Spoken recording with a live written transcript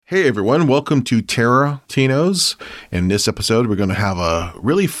Hey everyone, welcome to Tarantino's. In this episode, we're going to have a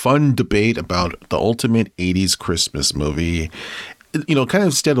really fun debate about the ultimate 80s Christmas movie. You know, kind of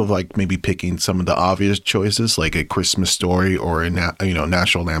instead of like maybe picking some of the obvious choices like A Christmas Story or a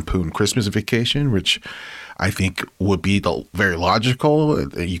National Lampoon Christmas Vacation, which I think would be very logical.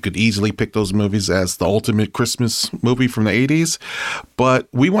 You could easily pick those movies as the ultimate Christmas movie from the 80s. But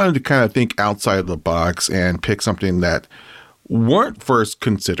we wanted to kind of think outside of the box and pick something that weren't first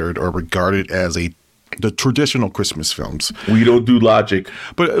considered or regarded as the traditional Christmas films. We don't do logic.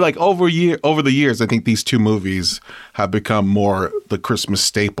 But like over the years, I think these two movies have become more the Christmas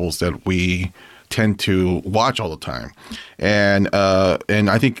staples that we tend to watch all the time. And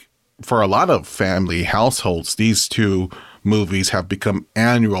I think for a lot of family households, these two movies have become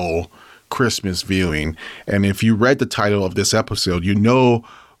annual Christmas viewing. And if you read the title of this episode, you know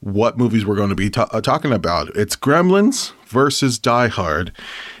what movies we're going to be talking about. It's Gremlins versus Die Hard.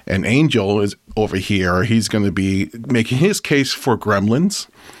 And Angel is over here. He's going to be making his case for Gremlins,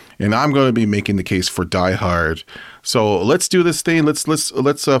 and I'm going to be making the case for Die Hard. So let's do this thing. Let's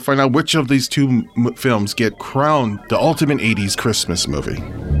find out which of these two films get crowned the ultimate 80s Christmas movie.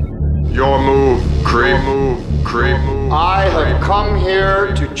 Your move, creep. I have come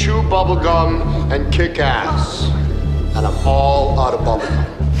here to chew bubblegum and kick ass. And I'm all out of bubblegum.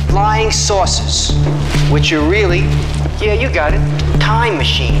 Flying saucers, which are really, yeah, you got it, time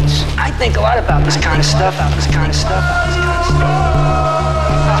machines. I think a lot about this kind of stuff.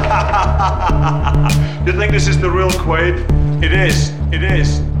 You think this is the real Quaid? It is.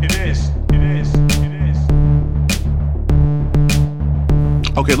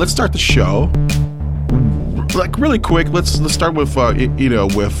 Okay, let's start the show. Like really quick, let's start with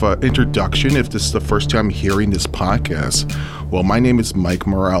introduction. If this is the first time hearing this podcast, well, my name is Mike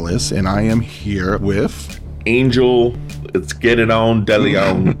Morales, and I am here with Angel. Let's get it on, deli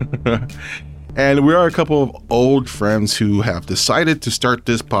on. And we are a couple of old friends who have decided to start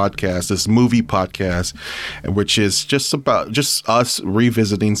this podcast, this movie podcast, which is just us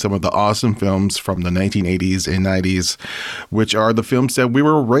revisiting some of the awesome films from the 1980s and 90s, which are the films that we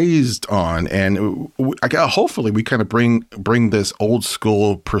were raised on. And hopefully we kind of bring this old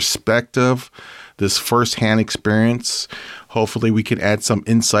school perspective, this firsthand experience. Hopefully we can add some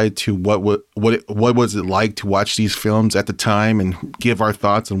insight to what was it like to watch these films at the time and give our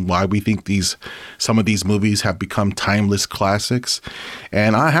thoughts on why we think some of these movies have become timeless classics.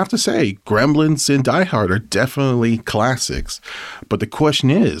 And I have to say, Gremlins and Die Hard are definitely classics. But the question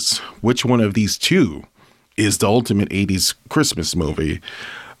is, which one of these two is the ultimate 80s Christmas movie?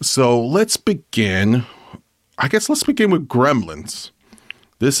 So let's begin. I guess let's begin with Gremlins.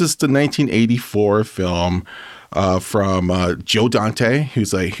 This is the 1984 film from Joe Dante,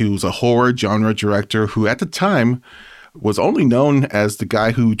 who's a horror genre director who at the time was only known as the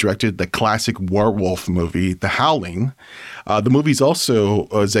guy who directed the classic werewolf movie, The Howling. The movie's also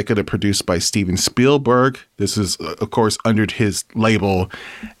executive produced by Steven Spielberg. This is, of course, under his label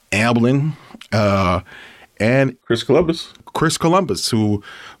Amblin. And Chris Columbus, who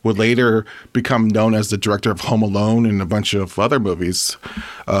would later become known as the director of Home Alone and a bunch of other movies,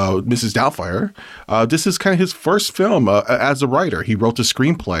 Mrs. Doubtfire. This is kind of his first film as a writer. He wrote the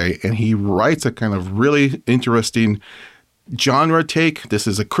screenplay, and he writes a kind of really interesting genre take. This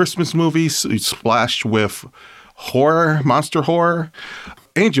is a Christmas movie splashed with horror, monster horror.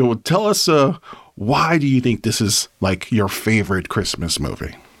 Angel, tell us why do you think this is like your favorite Christmas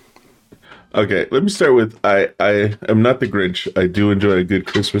movie? Okay, let me start with I am not the Grinch. I do enjoy a good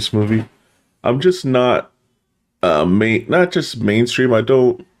Christmas movie. I'm just not not just mainstream. I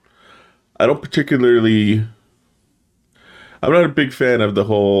don't particularly. I'm not a big fan of the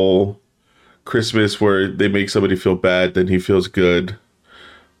whole Christmas where they make somebody feel bad, then he feels good.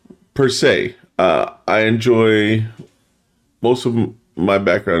 Per se, I enjoy. Most of my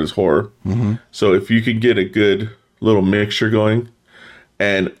background is horror, so if you can get a good little mixture going,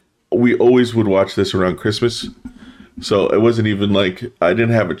 and we always would watch this around Christmas. So it wasn't even like I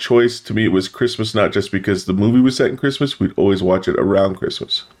didn't have a choice. To me, it was Christmas, not just because the movie was set in Christmas. We'd always watch it around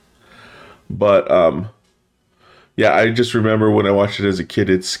Christmas. But yeah, I just remember when I watched it as a kid,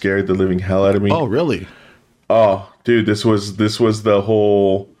 it scared the living hell out of me. Oh, really? Oh, dude, this was the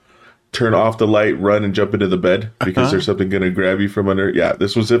whole turn off the light, run and jump into the bed because there's something going to grab you from under. Yeah,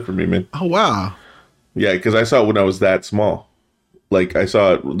 this was it for me, man. Oh, wow. Yeah, because I saw it when I was that small. Like, I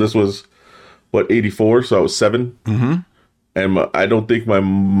saw it, this was, 84? So I was 7. Mm-hmm. And I don't think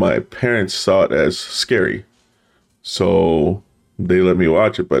my parents saw it as scary. So they let me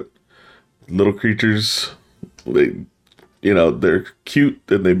watch it. But little creatures, they're cute.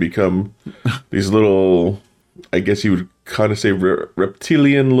 And they become these little, I guess you would kind of say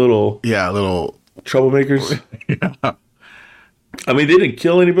reptilian little little troublemakers. yeah. I mean, they didn't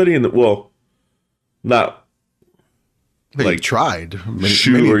kill anybody not They like tried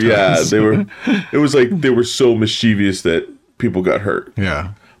shoot or times. it was like they were so mischievous that people got hurt.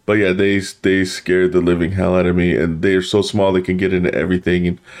 Yeah. But yeah, they scared the living hell out of me, and they're so small they can get into everything.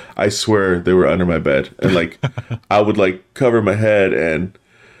 And I swear they were under my bed, and like I would like cover my head and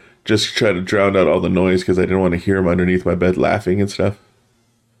just try to drown out all the noise because I didn't want to hear them underneath my bed laughing and stuff.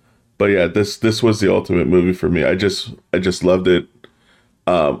 But yeah, this was the ultimate movie for me. I just loved it.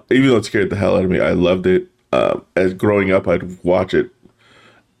 Even though it scared the hell out of me, I loved it. As growing up, I'd watch it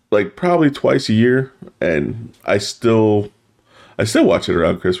like probably twice a year, and I still watch it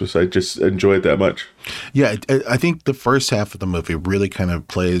around Christmas. I just enjoy it that much. Yeah, I think the first half of the movie really kind of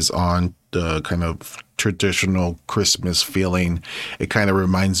plays on the kind of traditional Christmas feeling. It kind of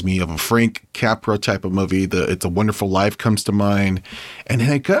reminds me of a Frank Capra type of movie. It's a Wonderful Life comes to mind, and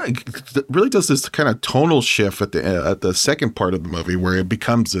then it really does this kind of tonal shift at the second part of the movie where it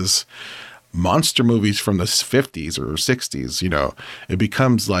becomes this monster movies from the 50s or 60s. You know, it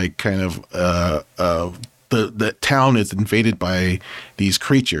becomes like kind of the town is invaded by these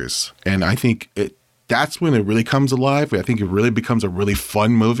creatures, and I think that's when it really comes alive. I think it really becomes a really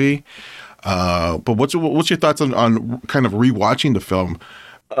fun movie. But what's your thoughts on kind of rewatching the film?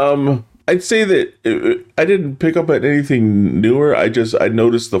 I'd say that I didn't pick up on anything newer. I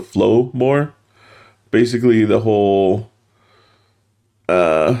noticed the flow more. Basically, the whole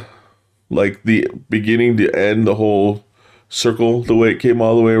like the beginning to end, the whole circle, the way it came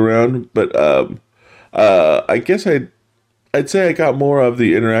all the way around. But I guess I'd say I got more of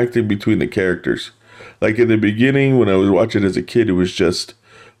the interacting between the characters. Like in the beginning, when I was watching as a kid, it was just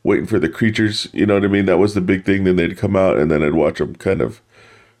waiting for the creatures. You know what I mean? That was the big thing. Then they'd come out, and then I'd watch them kind of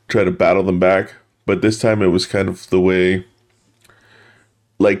try to battle them back. But this time, it was kind of the way,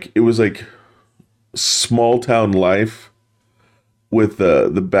 like it was like small town life with the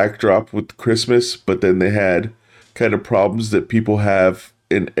backdrop with Christmas. But then they had kind of problems that people have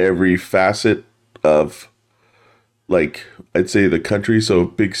in every facet of, like, I'd say the country. So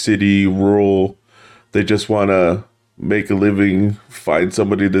big city, rural, they just want to make a living, find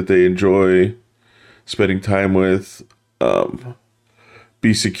somebody that they enjoy spending time with,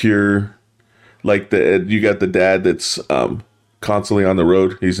 be secure. Like you got the dad that's constantly on the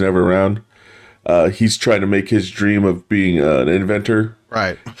road. He's never around. He's trying to make his dream of being an inventor.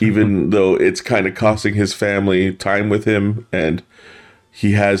 Right. Even though it's kind of costing his family time with him, and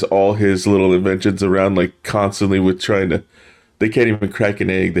he has all his little inventions around, like constantly with trying to, they can't even crack an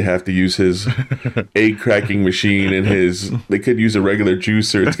egg. They have to use his egg cracking machine and they could use a regular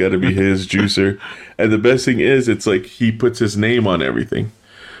juicer. It's got to be his juicer. And the best thing is, it's like he puts his name on everything.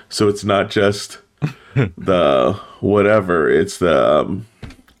 So it's not just the whatever. It's the,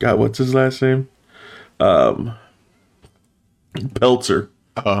 God, what's his last name? Peltzer.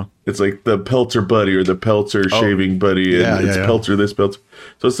 It's like the Peltzer buddy or the Peltzer shaving buddy, and it's Peltzer this, Peltzer.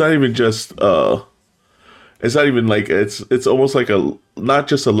 So it's not even just it's not even like it's almost like not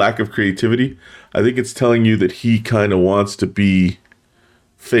just a lack of creativity. I think it's telling you that he kind of wants to be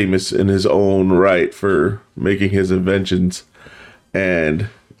famous in his own right for making his inventions, and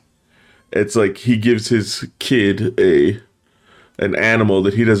it's like he gives his kid an animal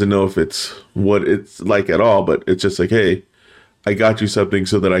that he doesn't know if it's what it's like at all, but it's just like, hey, I got you something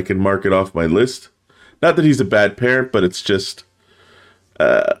so that I can mark it off my list. Not that he's a bad parent, but it's just,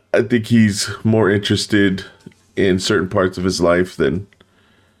 I think he's more interested in certain parts of his life than,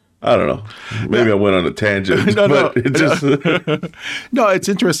 I don't know. Maybe I went on a tangent. No, it's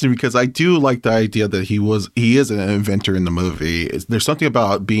interesting because I do like the idea that he is an inventor in the movie. There's something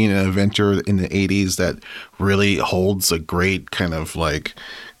about being an inventor in the 80s that really holds a great kind of like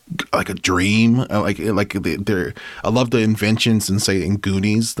a dream. I love the inventions and say in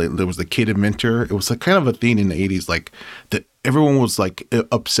Goonies, there was the kid inventor. It was like kind of a thing in the 80s, like everyone was like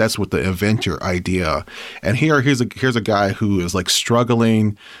obsessed with the inventor idea. And here's a guy who is like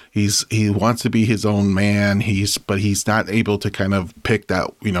struggling. He wants to be his own man. But he's not able to kind of pick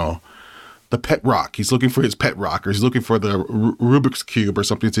that, the pet rock. He's looking for his pet rock, or he's looking for the Rubik's Cube or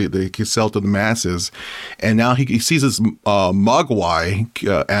something that he can sell to the masses. And now he sees this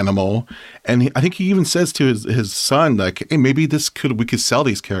mogwai animal, and I think he even says to his son, like, "Hey, maybe we could sell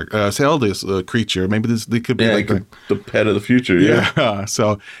this creature. Maybe they could be like the pet of the future." Yeah.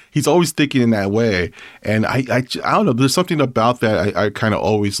 So he's always thinking in that way, and I don't know. There's something about that I kind of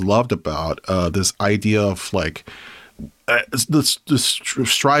always loved about this idea of like. This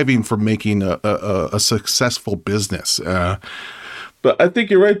striving for making a successful business. But I think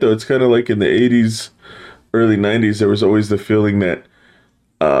you're right, though. It's kind of like in the 80s, early 90s, there was always the feeling that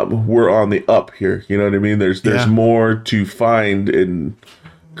we're on the up here. You know what I mean? There's more to find and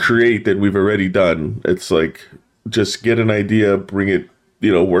create than we've already done. It's like, just get an idea, bring it,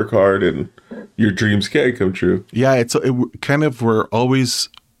 work hard, and your dreams can come true. Yeah, we're always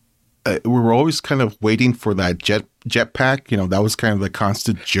kind of waiting for that jetpack. That was kind of the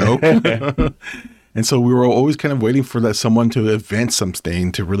constant joke. And so we were always kind of waiting for someone to invent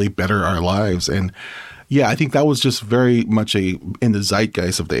something to really better our lives. And yeah, I think that was just very much in the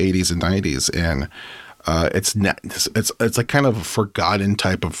zeitgeist of the 80s and 90s. And it's like kind of a forgotten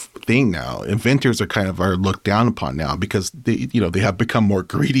type of thing now. Inventors are looked down upon now because they have become more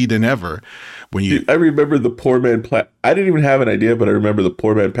greedy than ever. I remember the poor man I didn't even have an idea, but I remember the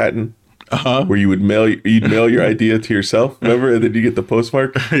poor man patent. Where you'd mail your idea to yourself, remember, and then you get the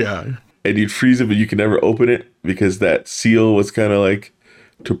postmark. Yeah. And you'd freeze it, but you could never open it because that seal was kind of like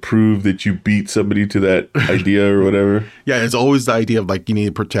to prove that you beat somebody to that idea or whatever. Yeah, it's always the idea of like you need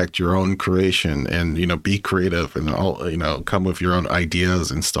to protect your own creation and be creative and all come with your own ideas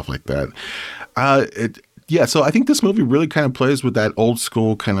and stuff like that. So I think this movie really kind of plays with that old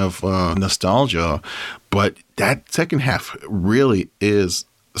school kind of nostalgia, but that second half really is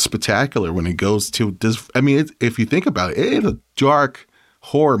spectacular when it goes to this. I mean, if you think about it, it's a dark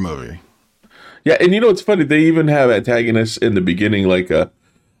horror movie. Yeah, and it's funny, they even have antagonists in the beginning, like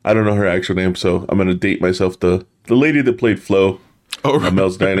I don't know her actual name, so I'm gonna date myself. The lady that played Flo,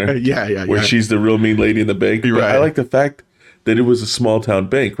 Mel's Diner, where she's the real mean lady in the bank. But I like the fact that it was a small town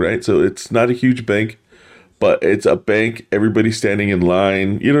bank, right? So it's not a huge bank, but it's a bank. Everybody's standing in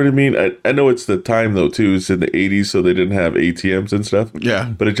line. You know what I mean? I know it's the time though too. It's in the 80s, so they didn't have ATMs and stuff. Yeah,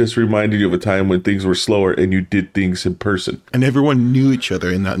 but it just reminded you of a time when things were slower and you did things in person, and everyone knew each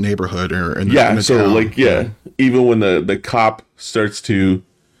other in that neighborhood or in the so town. Like even when the cop starts to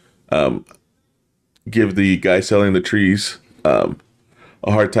give the guy selling the trees a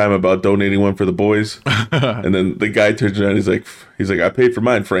hard time about donating one for the boys, and then the guy turns around, he's like I paid for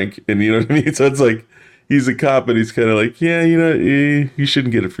mine, Frank, and you know what I mean. So it's like he's a cop and he's kind of like, you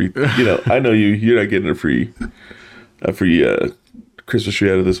shouldn't get a free, I know you're not getting a free Christmas tree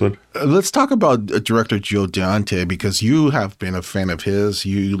out of this one. Let's talk about director Joe Dante, because you have been a fan of his.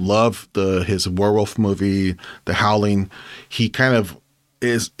 You love his werewolf movie, The Howling. He kind of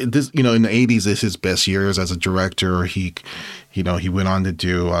is this, in the 80s is his best years as a director. He went on to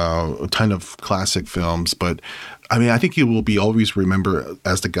do a ton of classic films, but I mean, I think he will be always remembered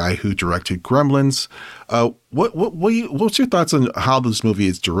as the guy who directed Gremlins. What's your thoughts on how this movie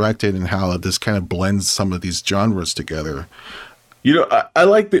is directed and how this kind of blends some of these genres together? I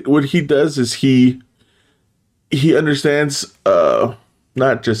like that what he does is he understands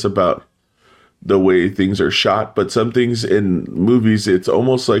not just about the way things are shot, but some things in movies, it's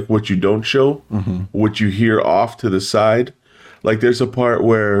almost like what you don't show, what you hear off to the side. Like there's a part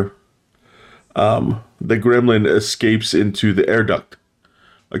where the gremlin escapes into the air duct.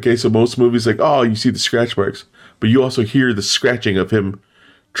 Okay, so most movies like, you see the scratch marks, but you also hear the scratching of him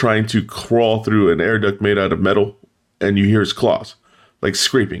trying to crawl through an air duct made out of metal, and you hear his claws, like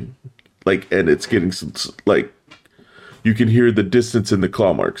scraping, and it's getting like you can hear the distance in the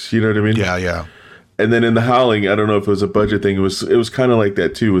claw marks. You know what I mean? Yeah, yeah. And then in The Howling, I don't know if it was a budget thing. It was kind of like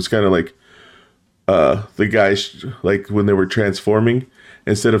that too. It was kind of like the guys, like when they were transforming,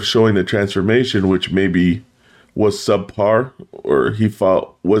 instead of showing the transformation, which maybe was subpar or he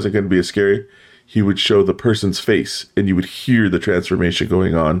thought wasn't going to be as scary, he would show the person's face and you would hear the transformation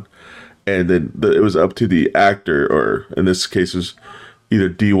going on. And then it was up to the actor, or in this case, it was either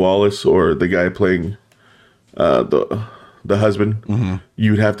Dee Wallace or the guy playing the husband. Mm-hmm.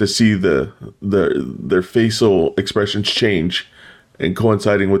 You'd have to see their facial expressions change and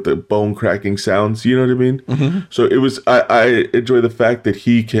coinciding with the bone cracking sounds. You know what I mean? Mm-hmm. So it was. I enjoy the fact that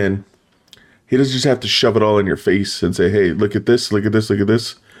he doesn't just have to shove it all in your face and say, "Hey, look at this, look at this, look at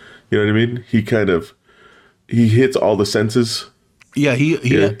this." You know what I mean? He hits all the senses. Yeah,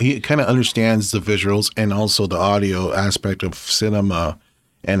 he kind of understands the visuals and also the audio aspect of cinema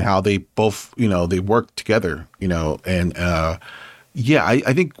and how they both, they work together, and I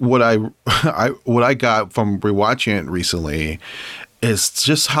think what I got from rewatching it recently is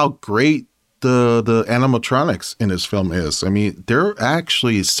just how great the animatronics in this film is. I mean, they're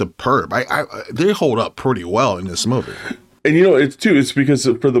actually superb. They hold up pretty well in this movie. And it's because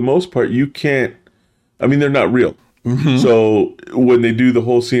for the most part they're not real. Mm-hmm. So when they do the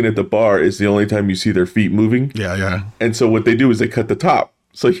whole scene at the bar is the only time you see their feet moving. Yeah, yeah. And so what they do is they cut the top.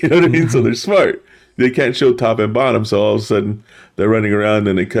 So you know what I mean? So they're smart. They can't show top and bottom. So all of a sudden they're running around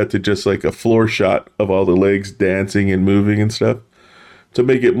and they cut to just like a floor shot of all the legs dancing and moving and stuff to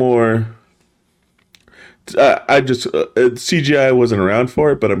make it more, I just CGI wasn't around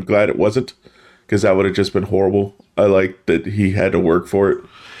for it, but I'm glad it wasn't, because that would have just been horrible. I like that he had to work for it.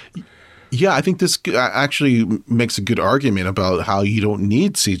 Yeah, I think this actually makes a good argument about how you don't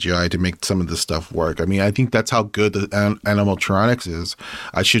need CGI to make some of this stuff work. I mean, I think that's how good the animatronics is.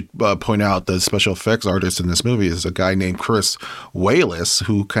 I should point out the special effects artist in this movie is a guy named Chris Wallace,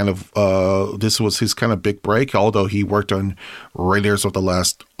 who kind of this was his kind of big break, although he worked on Raiders of the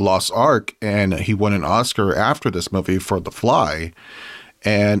Lost Ark, and he won an Oscar after this movie for The Fly.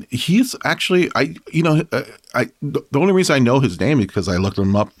 And he's actually, the only reason I know his name is because I looked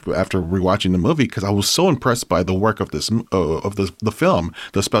him up after rewatching the movie, because I was so impressed by the work of the film,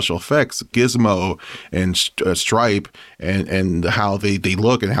 the special effects, Gizmo and Stripe, and how they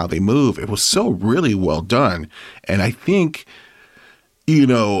look and how they move. It was so really well done, and I think,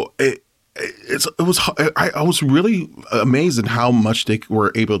 I was really amazed at how much they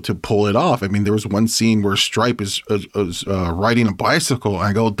were able to pull it off. I mean, there was one scene where Stripe is riding a bicycle, and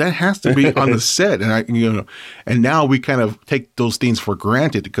I go, that has to be on the set. And and now we kind of take those things for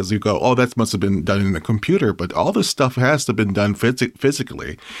granted because we go, oh, that must have been done in a computer. But all this stuff has to have been done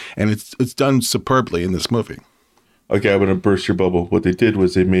physically, and it's done superbly in this movie. Okay, I'm going to burst your bubble. What they did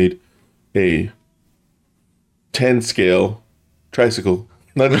was they made a 10 scale tricycle.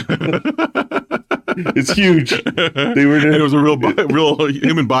 It's huge. It was a real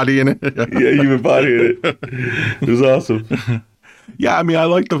human body in it. Yeah, human body in it. It was awesome. Yeah, I mean, I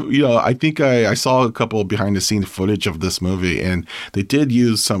like I think I saw a couple behind the scenes footage of this movie, and they did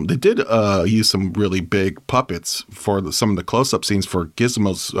use some really big puppets for some of the close-up scenes for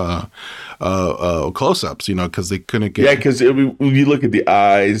Gizmo's close-ups, because they couldn't get. Yeah, because when you look at the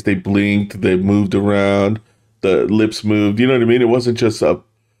eyes, they blinked, they moved around. The lips moved, you know what I mean? It wasn't just a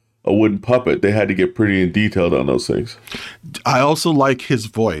wooden puppet. They had to get pretty detailed on those things. I also like his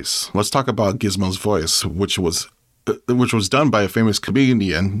voice. Let's talk about Gizmo's voice, which was done by a famous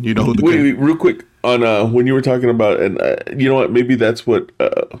comedian. You know who wait, real quick on when you were talking about, and you know what? Maybe that's what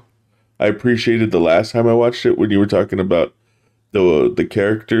I appreciated the last time I watched it, when you were talking about the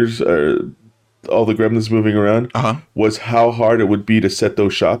characters all the gremlins moving around, was how hard it would be to set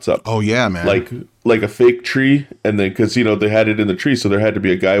those shots up. Oh yeah, man! Like a fake tree, and then because they had it in the tree, so there had to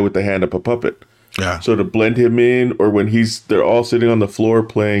be a guy with the hand up a puppet. Yeah. So to blend him in, or when they're all sitting on the floor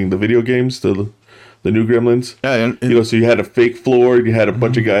playing the video games, the new Gremlins. Yeah, and so you had a fake floor, and you had a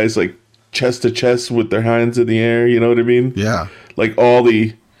bunch of guys like chest to chest with their hands in the air. You know what I mean? Yeah. Like all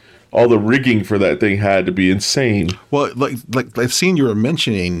the rigging for that thing had to be insane. Well, like the scene you were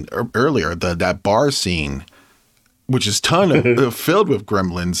mentioning earlier, that bar scene, which is filled with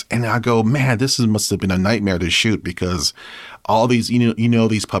gremlins, and I go, man, this must have been a nightmare to shoot, because all these,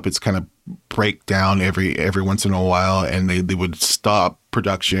 these puppets kind of break down every once in a while, and they would stop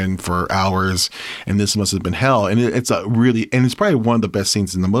production for hours, and this must have been hell. And it's probably one of the best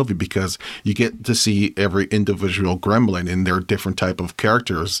scenes in the movie, because you get to see every individual gremlin and their different type of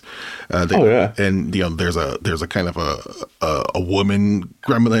characters. And there's a kind of a woman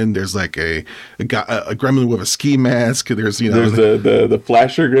gremlin. There's like a gremlin with a ski mask. There's the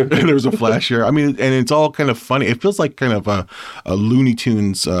flasher gremlin. There's a flasher. I mean, and it's all kind of funny. It feels like kind of a Looney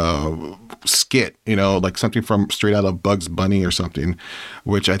Tunes skit, like something from straight out of Bugs Bunny or something,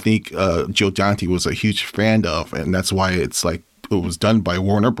 which I think Joe Dante was a huge fan of, and that's why it's like it was done by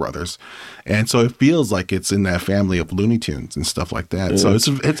Warner Brothers, and so it feels like it's in that family of Looney Tunes and stuff like that. Yeah. So it's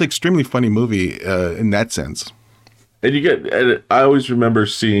an extremely funny movie in that sense. And I always remember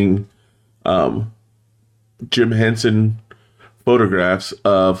seeing Jim Henson photographs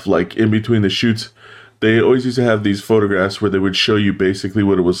of, like, in between the shoots. They always used to have these photographs where they would show you basically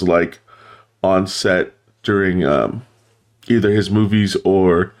what it was like on set during either his movies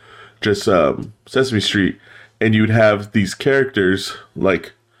or just Sesame Street. And you'd have these characters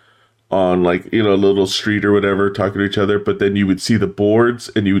like on a little street or whatever talking to each other. But then you would see the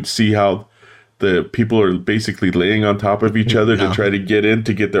boards and you would see how the people are basically laying on top of each other to try to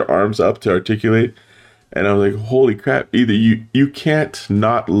get their arms up to articulate. And I was like, holy crap, either you can't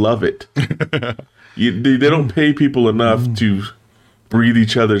not love it. They don't pay people enough to breathe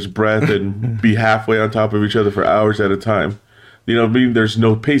each other's breath and be halfway on top of each other for hours at a time. You know what I mean? There's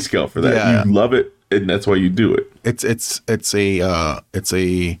no pay scale for that. Yeah. You love it, and that's why you do it. It's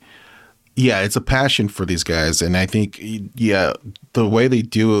a passion for these guys, and I think the way they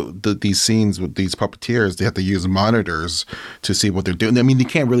do these scenes with these puppeteers, they have to use monitors to see what they're doing. I mean, they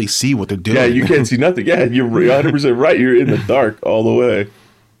can't really see what they're doing. Yeah, you can't see nothing. Yeah, you're 100% right. You're in the dark all the way.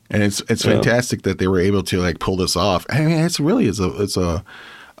 And it's fantastic that they were able to like pull this off. I mean, it's a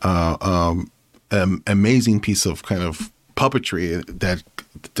amazing piece of kind of puppetry that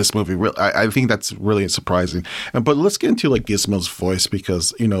this movie really, I think that's really surprising. But let's get into like Gizmo's voice,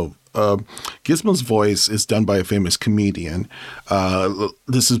 because Gizmo's voice is done by a famous comedian.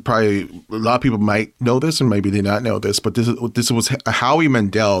 This is probably, a lot of people might know this and maybe they not know this, but this was Howie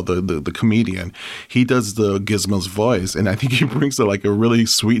Mandel, the comedian. He does the Gizmo's voice, and I think he brings a really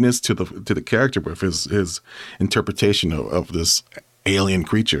sweetness to the character with his interpretation of this alien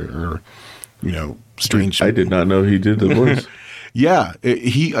creature, or strange. I did not know he did the voice. Yeah,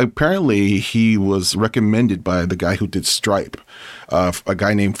 he was recommended by the guy who did Stripe, a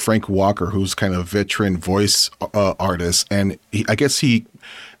guy named Frank Walker, who's kind of veteran voice artist, and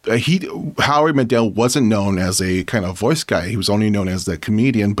Howie Mandel wasn't known as a kind of voice guy. He was only known as the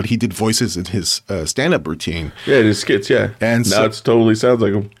comedian, but he did voices in his stand-up routine. Yeah, his skits, yeah. And now it totally sounds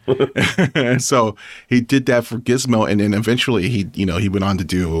like him. And so he did that for Gizmo, and then eventually he went on to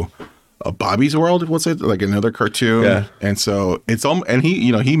do Bobby's World, was it, like another cartoon? Yeah. And so it's and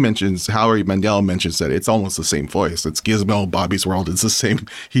he mentions, Howie Mandel mentions that it's almost the same voice. It's Gizmo, Bobby's World. It's the same.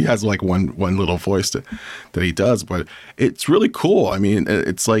 He has like one little voice that he does, but it's really cool. I mean,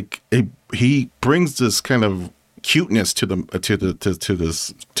 it's like he brings this kind of cuteness to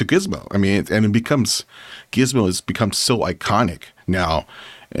Gizmo. I mean, and Gizmo has become so iconic now,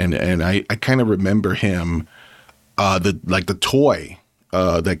 and I kind of remember him, the toy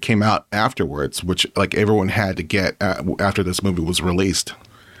that came out afterwards, which like everyone had to get after this movie was released.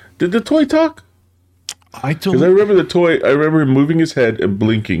 Did the toy talk? Because I remember the toy. I remember him moving his head and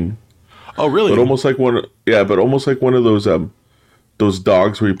blinking. Oh, really? But almost like one of those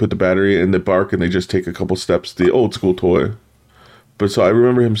dogs where you put the battery and they bark and they just take a couple steps. The old school toy. But so I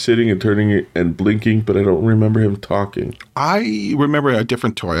remember him sitting and turning it and blinking, but I don't remember him talking. I remember a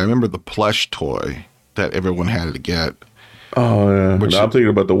different toy. I remember the plush toy that everyone had to get. Oh, yeah. I'm thinking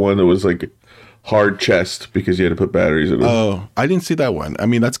about the one that was like hard chest because you had to put batteries in it. Oh, I didn't see that one. I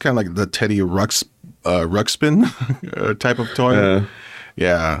mean, that's kind of like the Teddy Ruxpin type of toy.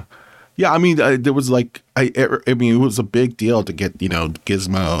 Yeah. I mean, there was like, I mean, it was a big deal to get,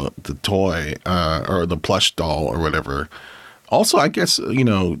 Gizmo, the toy, or the plush doll or whatever. Also, I guess,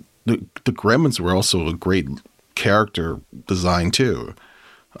 the Gremlins were also a great character design too.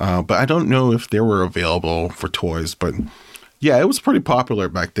 But I don't know if they were available for toys, but yeah, it was pretty popular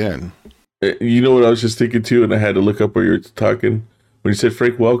back then. You know what I was just thinking too, and I had to look up where you were talking. When you said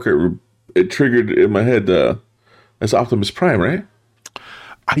Frank Welker, it triggered in my head as Optimus Prime, right?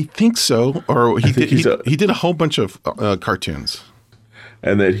 I think so. Or he did a whole bunch of cartoons.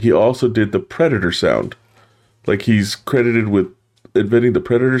 And that he also did the Predator sound. Like he's credited with inventing the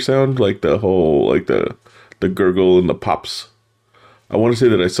Predator sound, like the whole, like the gurgle and the pops. I want to say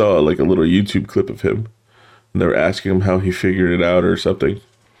that I saw like a little YouTube clip of him, and they were asking him how he figured it out or something.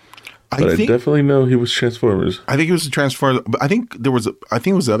 But I definitely know he was Transformers. I think he was a Transformer. But I think it was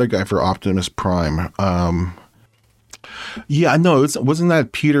the other guy for Optimus Prime. Yeah, no, wasn't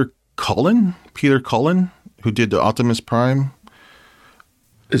that Peter Cullen? Peter Cullen, who did the Optimus Prime.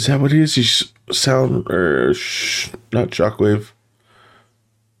 Is that what he is? He's sound or not Shockwave.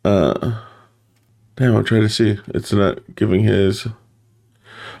 Damn, I'm trying to see. It's not giving his.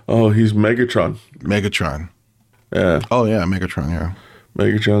 Oh, he's Megatron. Yeah. Oh, yeah, Megatron, yeah.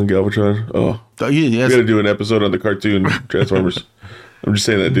 Megatron, Galvatron. Oh, yes. We got to do an episode on the cartoon Transformers. I'm just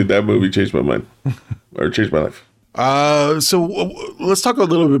saying that, dude. That movie changed my mind. Or changed my life. So let's talk a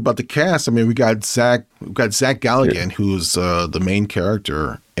little bit about the cast. I mean, we got Zach Galligan, who's the main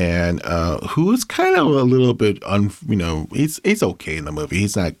character, and who is kind of a little bit he's okay in the movie.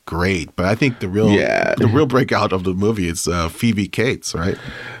 He's not great, but I think the real breakout of the movie is Phoebe Cates, right?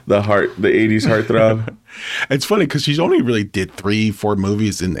 The 80s heartthrob. It's funny because she's only really did 3-4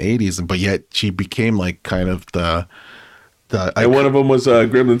 movies in the 80s, but yet she became like kind of the. And one of them was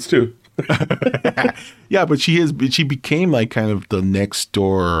Gremlins too. Yeah, but she became like kind of the next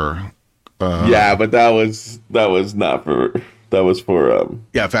door. Yeah, but that was not for. That was for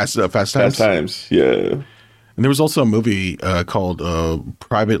Fast Times. Fast Times, yeah. And there was also a movie called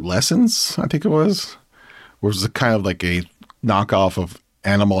Private Lessons, I think it was, where it was kind of like a knockoff of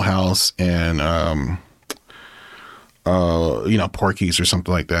Animal House and Porky's or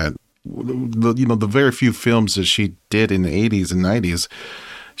something like that. The very few films that she did in the 80s and 90s,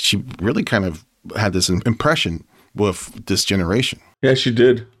 she really kind of had this impression with this generation. Yeah, she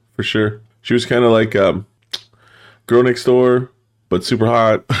did, for sure. She was kind of like Girl Next Door, but super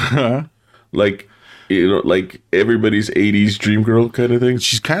hot. Like everybody's 80s dream girl kind of thing.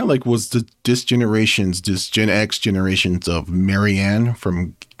 She's kind of like this Gen X generations of Marianne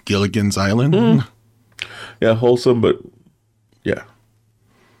from Gilligan's Island. Mm. Yeah, wholesome, but yeah.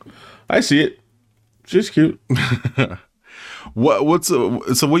 I see it. She's cute. What's your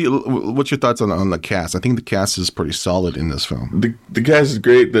thoughts on the cast? I think the cast is pretty solid in this film. The cast is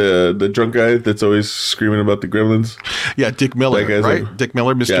great. The drunk guy that's always screaming about the Gremlins. Yeah, Dick Miller, right? Dick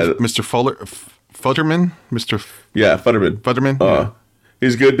Miller, Mr. Futterman, Futterman. Yeah.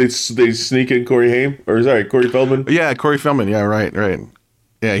 He's good. They sneak in Corey Feldman. Yeah, Corey Feldman. Yeah, right.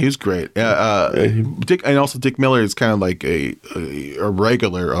 Yeah, he was great. Dick Miller is kind of like a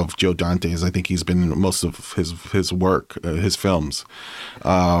regular of Joe Dante's. I think he's been in most of his work, his films.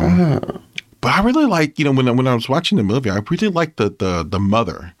 But I really like, when I was watching the movie, I really liked the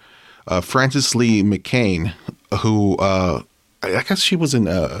mother, Frances Lee McCain, who I guess she was in.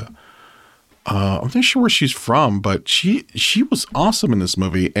 I'm not sure where she's from, but she was awesome in this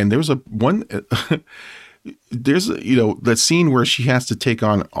movie. And there's that scene where she has to take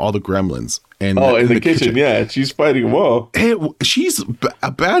on all the gremlins. And in the kitchen, yeah, she's fighting them all. And she's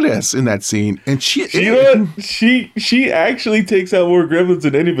a badass in that scene, and she actually takes out more gremlins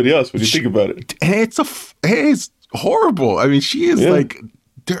than anybody else when you think about it. And it's horrible. I mean, she is like.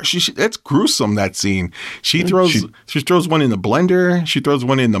 That's gruesome. That scene. She throws one in the blender. She throws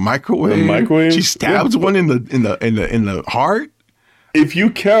one in the microwave. She stabs one in the heart. If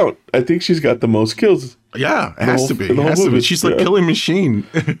you count, I think she's got the most kills. Yeah, it has to be. She's like killing machine.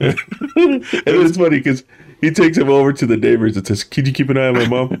 And it's funny because he takes him over to the neighbors and says, "Can you keep an eye on my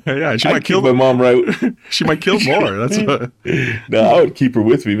mom?" Yeah, she might kill my mom. Right? She might kill more. That's what. No, I would keep her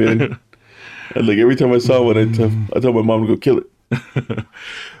with me, man. And like every time I saw one, I tell my mom to go kill it.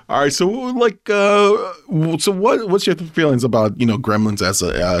 All right, so what's your feelings about Gremlins as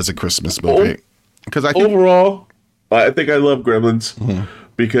a Christmas movie? Because I think overall, I think I love Gremlins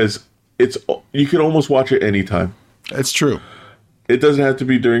because you can almost watch it anytime. It's true. It doesn't have to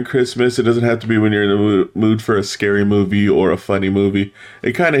be during Christmas. It doesn't have to be when you're in the mood for a scary movie or a funny movie.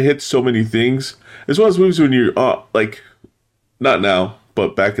 It kind of hits so many things. As well as movies when you're not now,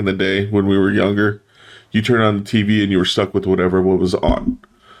 but back in the day when we were younger. You turn on the TV and you were stuck with what was on.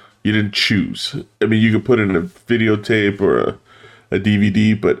 You didn't choose. I mean, you could put in a videotape or a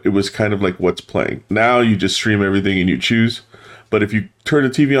DVD, but it was kind of like what's playing. Now you just stream everything and you choose. But if you turn the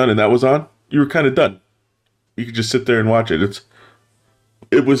TV on and that was on, you were kind of done. You could just sit there and watch it.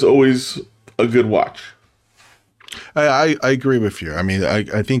 It was always a good watch. I agree with you. I mean,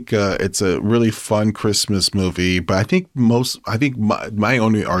 I think it's a really fun Christmas movie, but I think my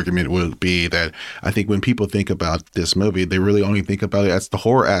only argument would be that I think when people think about this movie, they really only think about it as the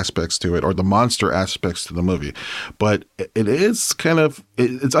horror aspects to it or the monster aspects to the movie. But it is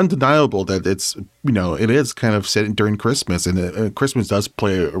it's undeniable that it is kind of set during Christmas, and Christmas does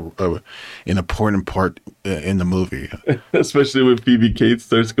play an important part in the movie. Especially when Phoebe Cates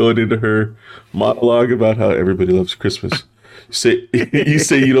starts going into her monologue about how everybody loves Christmas. You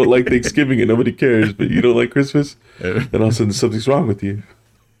say you don't like Thanksgiving and nobody cares, but you don't like Christmas, and all of a sudden something's wrong with you.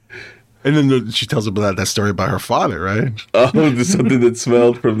 And then she tells about that story about her father, right? Oh, there's something that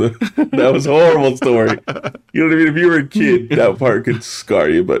smelled from that was a horrible story. You know what I mean? If you were a kid, that part could scar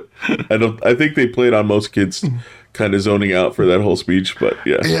you, but I think they played on most kids kind of zoning out for that whole speech, but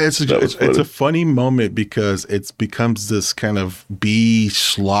it's a funny moment because it becomes this kind of B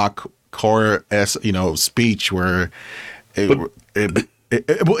schlock horror speech where in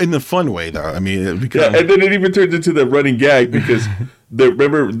the fun way though. I mean, and then it even turns into the running gag because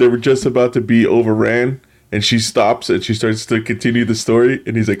remember they were just about to be overran. And she stops and she starts to continue the story.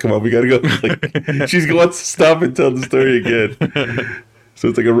 And he's like, "Come on, we gotta go." Like, she wants to stop and tell the story again. So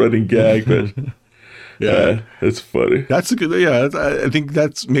it's like a running gag, but that's funny. That's a good. Yeah, I think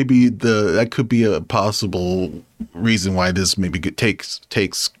that's maybe that could be a possible reason why this maybe takes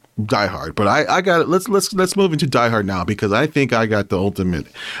Die Hard. But I got it. Let's move into Die Hard now because I think I got the ultimate.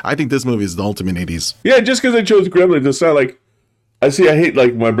 I think this movie is the ultimate 80s. Yeah, just because I chose Gremlins, it's not like I hate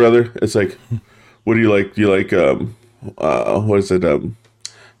like my brother. It's like. What do you like? Do you like, what is it?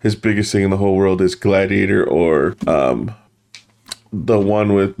 His biggest thing in the whole world is Gladiator or the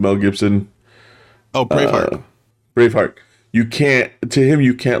one with Mel Gibson. Oh, Braveheart. Braveheart. You can't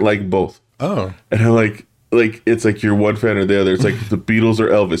like both. Oh. And I'm like, it's like you're one fan or the other. It's like the Beatles or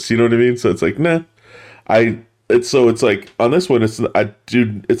Elvis. You know what I mean? So it's like, nah. It's like on this one, it's not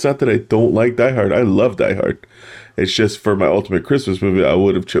that I don't like Die Hard. I love Die Hard. It's just for my ultimate Christmas movie, I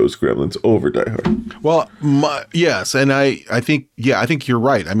would have chose Gremlins over Die Hard. Well, yes, and I think you're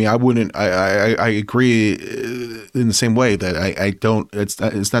right. I mean, I wouldn't. I agree in the same way that I don't.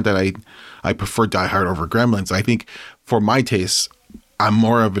 It's not that I prefer Die Hard over Gremlins. I think for my taste, I'm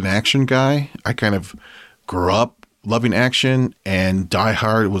more of an action guy. I kind of grew up loving action, and Die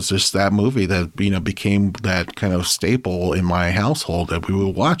Hard was just that movie that became that kind of staple in my household that we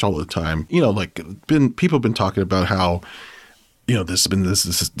would watch all the time. People have been talking about how there's been this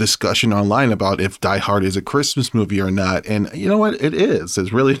discussion online about if Die Hard is a Christmas movie or not. And you know what? It is.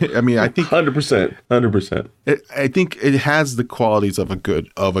 It's really, I mean, I think 100%. I think it has the qualities of a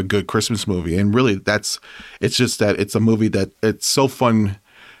good Christmas movie. And really it's just that it's a movie that it's so fun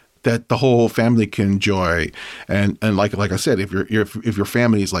that the whole family can enjoy. And like I said, if your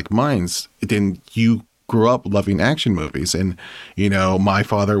family is like mine's, then you grew up loving action movies. And, my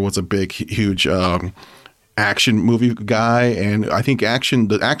father was a big, huge, action movie guy, and I think the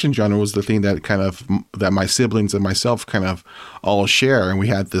action genre was the thing that my siblings and myself kind of all share, and we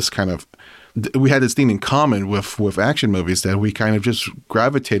had this thing in common with action movies that we kind of just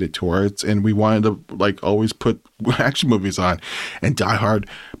gravitated towards, and we wanted to like always put action movies on. And Die Hard,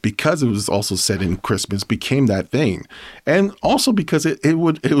 because it was also set in Christmas, became that thing, and also because it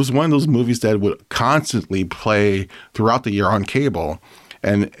was one of those movies that would constantly play throughout the year on cable.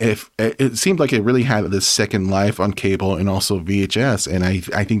 And if it seemed like it really had this second life on cable and also VHS. And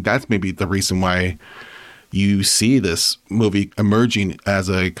I think that's maybe the reason why you see this movie emerging as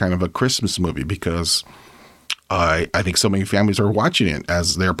a kind of a Christmas movie, because I think so many families are watching it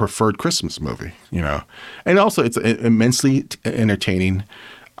as their preferred Christmas movie, and also it's immensely entertaining.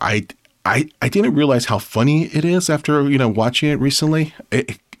 I didn't realize how funny it is after, watching it recently.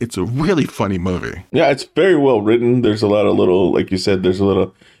 It's a really funny movie. Yeah, it's very well written. There's a lot of little, like you said, there's a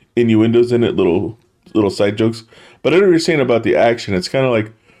little innuendos in it, little side jokes. But I know what you're saying about the action. It's kind of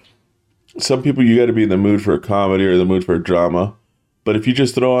like some people, you got to be in the mood for a comedy or the mood for a drama. But if you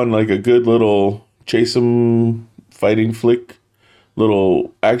just throw on like a good little chase 'em fighting flick,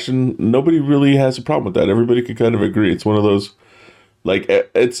 little action, nobody really has a problem with that. Everybody can kind of agree. It's one of those, like,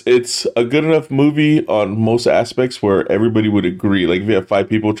 it's a good enough movie on most aspects where everybody would agree. Like, if you have 5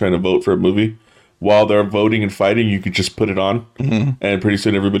 people trying to vote for a movie, while they're voting and fighting, you could just put it on, and pretty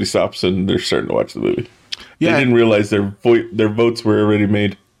soon everybody stops and they're starting to watch the movie. Yeah. They didn't realize their votes were already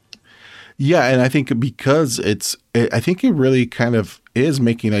made. Yeah, and I think because I think it really kind of is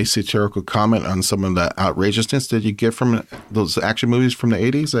making a satirical comment on some of the outrageousness that you get from those action movies from the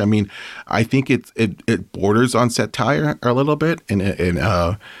 80s. I mean, I think it borders on satire a little bit, and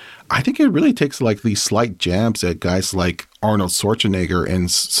I think it really takes like these slight jabs at guys like Arnold Schwarzenegger and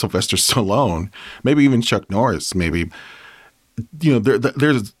Sylvester Stallone, maybe even Chuck Norris, maybe.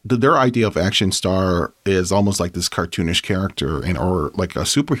 Their idea of action star is almost like this cartoonish character or like a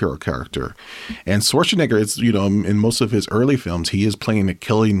superhero character. And Schwarzenegger is, in most of his early films, he is playing a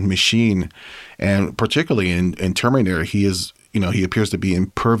killing machine. And particularly in Terminator, he is, he appears to be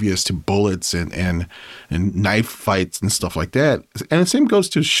impervious to bullets and knife fights and stuff like that. And the same goes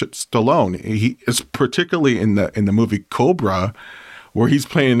to Stallone. He is particularly in the movie Cobra, where he's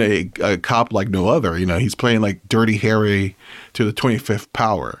playing a cop like no other. He's playing like Dirty Harry to the 25th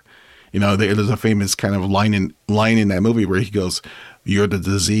power. There's a famous kind of line in that movie where he goes, "You're the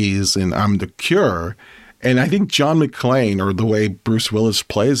disease and I'm the cure." And I think John McClane, or the way Bruce Willis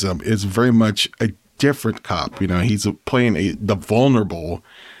plays him, is very much a different cop. He's playing the vulnerable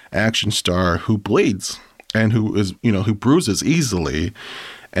action star who bleeds and who is, who bruises easily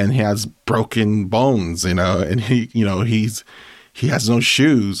and has broken bones, and he has no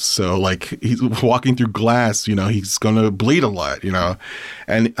shoes, so like he's walking through glass, he's going to bleed a lot,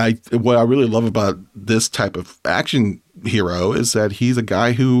 And what I really love about this type of action hero is that he's a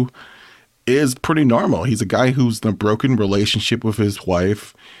guy who is pretty normal. He's a guy who's in a broken relationship with his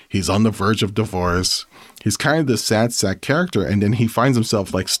wife. He's on the verge of divorce. He's kind of this sad sack character, and then he finds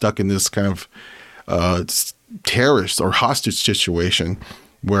himself like stuck in this kind of terrorist or hostage situation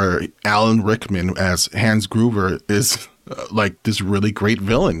where Alan Rickman as Hans Gruber is like this really great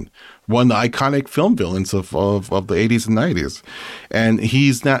villain, one of the iconic film villains of the 80s and 90s. And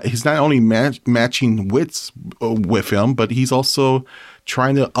he's not only matching wits with him, but he's also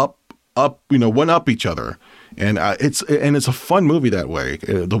trying to one up each other. And it's a fun movie that way.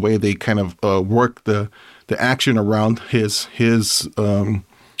 The way they kind of work the action around his the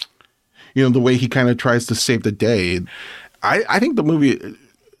way he kind of tries to save the day. I think the movie,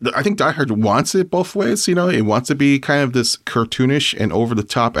 I think Die Hard wants it both ways. It wants to be kind of this cartoonish and over the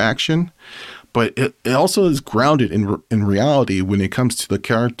top action, but it also is grounded in reality when it comes to the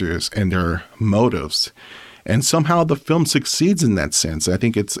characters and their motives. And somehow the film succeeds in that sense. I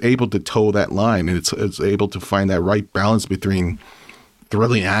think it's able to toe that line, and it's able to find that right balance between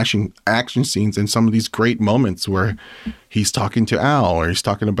thrilling action scenes and some of these great moments where he's talking to Al, or he's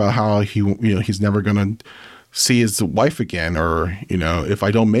talking about how he's never going to see his wife again, or if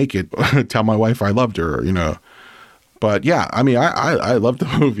I don't make it, tell my wife I loved her, But yeah, I mean, I love the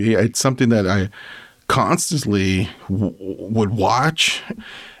movie. It's something that I constantly would watch.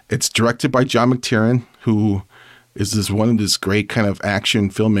 It's directed by John McTiernan, who is this one of this great kind of action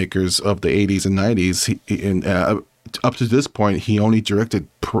filmmakers of the 80s and 90s. Up to this point, he only directed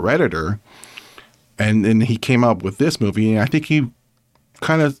Predator, and then he came up with this movie. And I think he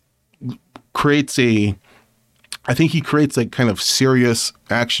kind of creates a kind of serious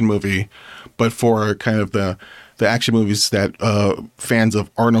action movie, but for kind of the action movies that fans of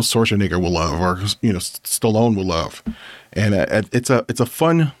Arnold Schwarzenegger will love, or Stallone will love. And it's a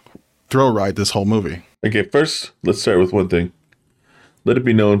fun thrill ride, this whole movie. Okay, first, let's start with one thing. Let it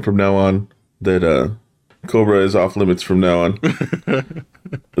be known from now on that Cobra is off limits from now on.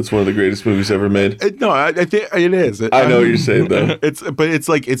 It's one of the greatest movies ever made. I think it is. I know what you're saying, though.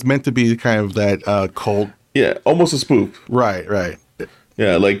 It's meant to be kind of that cult. Yeah, almost a spoof. Right.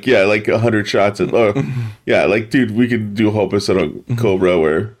 Yeah, like 100 shots at. Yeah, like, dude, we could do a whole episode on Cobra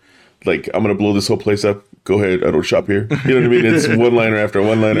where, like, I'm gonna blow this whole place up. Go ahead, I don't shop here. You know what I mean? It's one-liner after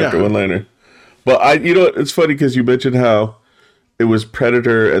one-liner after one-liner. But it's funny because you mentioned how it was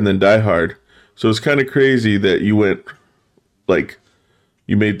Predator and then Die Hard. So it's kind of crazy that you went, like,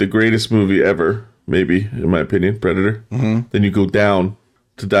 you made the greatest movie ever, maybe, in my opinion, Predator. Mm-hmm. Then you go down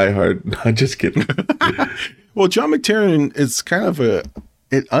to Die Hard. No, just kidding. Well, John McTiernan is kind of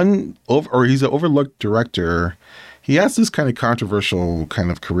he's an overlooked director. He has this kind of controversial kind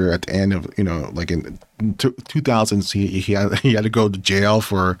of career at the end of, like in 2000s, he had to go to jail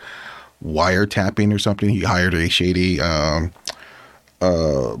for wiretapping or something. He hired a shady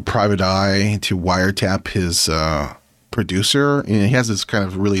private eye to wiretap his producer. And he has this kind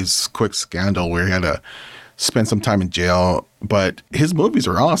of really quick scandal where he had to spend some time in jail. But his movies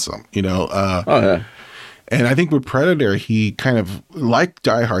are awesome, Oh, yeah. And I think with Predator, he kind of, like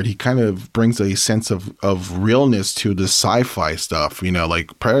Die Hard, he kind of brings a sense of realness to the sci-fi stuff.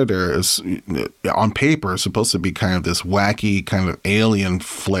 Like Predator is, on paper, supposed to be kind of this wacky kind of alien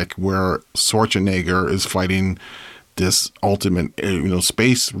flick where Schwarzenegger is fighting this ultimate,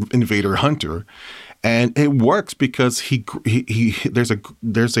 space invader hunter. And it works because he there's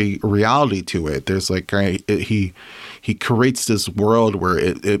a reality to it. There's like he creates this world where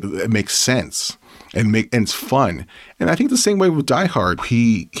it makes sense. And it's fun. And I think the same way with Die Hard,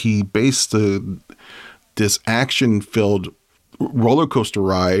 he based this action-filled roller coaster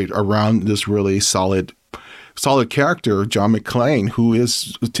ride around this really solid character, John McClane, who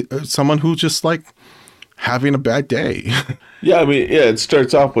is someone who's just like having a bad day. Yeah, I mean, it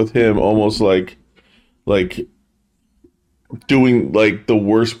starts off with him almost like doing like the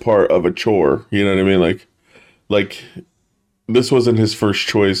worst part of a chore. You know what I mean? Like this wasn't his first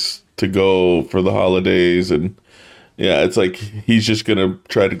choice to go for the holidays, and it's like he's just gonna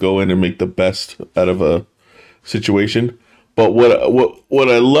try to go in and make the best out of a situation. But what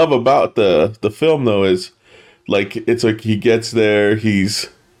I love about the film though is like it's like he gets there, he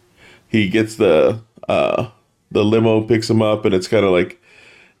gets the limo picks him up, and it's kind of like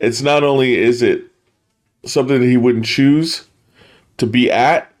it's not only is it something that he wouldn't choose to be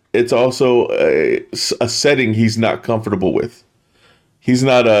at, it's also a setting he's not comfortable with. He's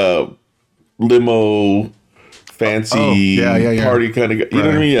not a limo fancy party kind of guy. You know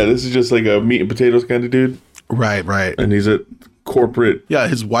what I mean? Yeah, this is just like a meat and potatoes kind of dude. Right. And he's a corporate. Yeah,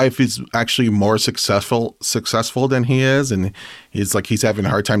 his wife is actually more successful than he is, and he's having a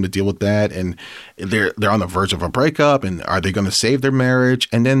hard time to deal with that. And they're on the verge of a breakup. And are they going to save their marriage?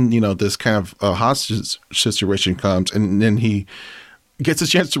 And then this kind of hostage situation comes, and then he gets a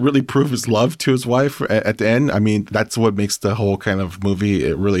chance to really prove his love to his wife at the end. I mean, that's what makes the whole kind of movie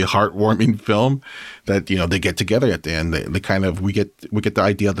a really heartwarming film. That they get together at the end. They kind of we get the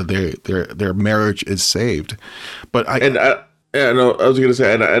idea that their marriage is saved. But I was gonna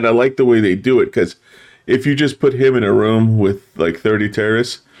say, and I like the way they do it, because if you just put him in a room with like 30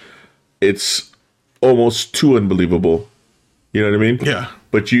 terrorists, it's almost too unbelievable. You know what I mean? Yeah.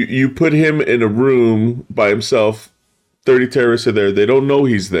 But you put him in a room by himself. 30 terrorists are there. They don't know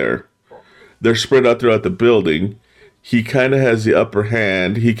he's there. They're spread out throughout the building. He kind of has the upper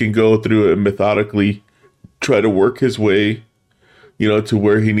hand. He can go through and methodically try to work his way, to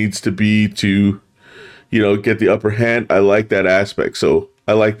where he needs to be to, get the upper hand. I like that aspect. So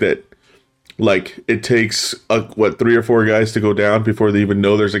I like that, like, it takes, 3 or 4 guys to go down before they even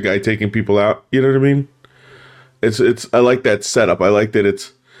know there's a guy taking people out. You know what I mean? I like that setup. I like that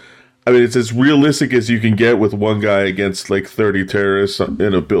it's as realistic as you can get with one guy against like 30 terrorists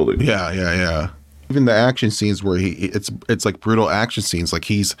in a building. Yeah. Even the action scenes where it's like brutal action scenes, like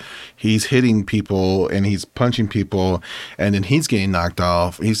he's hitting people and he's punching people, and then he's getting knocked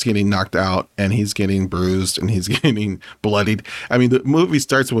off, he's getting knocked out, and he's getting bruised and he's getting bloodied. I mean, the movie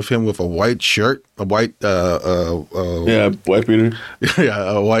starts with him with a white shirt, a white white beater,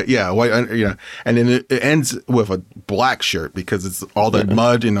 and then it ends with a black shirt because it's all that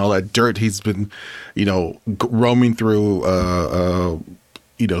mud and all that dirt he's been, roaming through,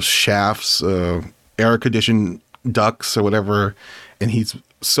 shafts, air-conditioned ducts or whatever, and he's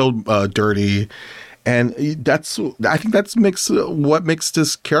so dirty, and I think what makes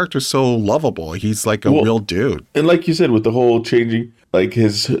this character so lovable. He's like a real dude, and like you said, with the whole changing, like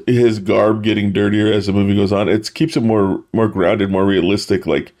his garb getting dirtier as the movie goes on, it keeps it more grounded, more realistic.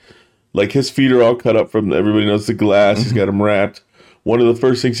 Like his feet are all cut up from, everybody knows, the glass. He's got them wrapped. One of the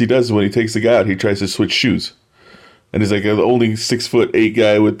first things he does is when he takes the guy out, he tries to switch shoes. And he's like the only 6'8"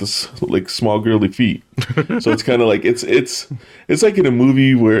 guy with this like small girly feet. So it's kind of like it's like in a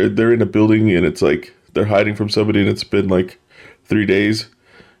movie where they're in a building and it's like they're hiding from somebody and it's been like 3 days.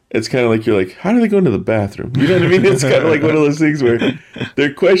 It's kind of like you're like, how do they go into the bathroom? You know what I mean? It's kind of like one of those things where there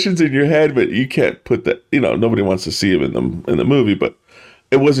are questions in your head, but you can't put that. Nobody wants to see him in the movie, but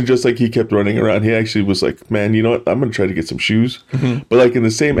it wasn't just like he kept running around. He actually was like, man, you know what? I'm gonna try to get some shoes. Mm-hmm. But like in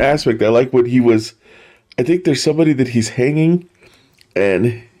the same aspect, I like what he was. I think there's somebody that he's hanging,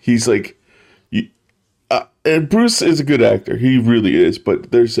 and he's like, and Bruce is a good actor. He really is.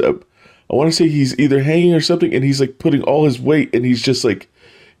 But I want to say he's either hanging or something, and he's like putting all his weight, and he's just like,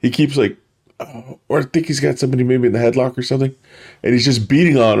 he keeps like, or I think he's got somebody maybe in the headlock or something, and he's just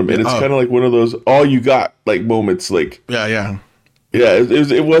beating on him, and it's kind of like one of those all you got like moments, like yeah.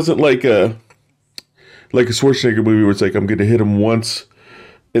 It wasn't like a Schwarzenegger movie where it's like I'm gonna hit him once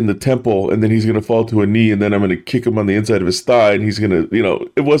in the temple, and then he's gonna fall to a knee, and then I'm gonna kick him on the inside of his thigh, and he's gonna,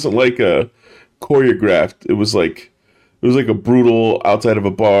 it wasn't like a choreographed. It was like a brutal outside of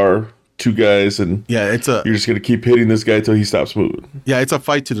a bar, two guys, and you're just gonna keep hitting this guy till he stops moving. Yeah, it's a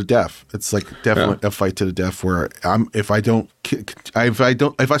fight to the death. It's like definitely a fight to the death where if I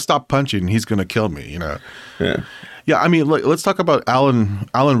stop punching, he's gonna kill me. Yeah, I mean, let's talk about Alan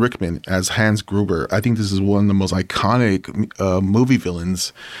Rickman as Hans Gruber. I think this is one of the most iconic movie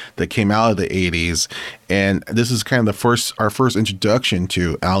villains that came out of the 80s. And this is kind of our first introduction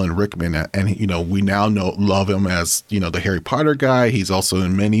to Alan Rickman. And, we now love him as, the Harry Potter guy. He's also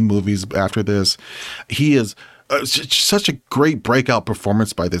in many movies after this. He is such a great breakout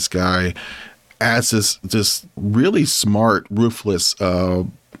performance by this guy as this really smart, ruthless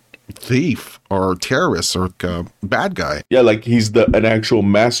thief or terrorist or bad guy. Yeah, like he's an actual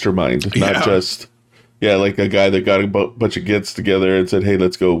mastermind, not just like a guy that got a bunch of kids together and said, hey,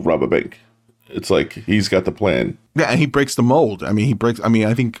 let's go rob a bank. It's like he's got the plan. Yeah, and he breaks the mold. I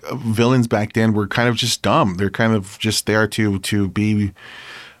think villains back then were kind of just dumb. They're kind of just there to be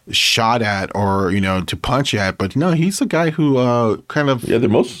shot at or to punch at, but no, he's a guy who they're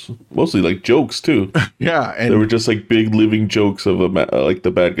mostly like jokes too. Yeah, and they were just like big living jokes of like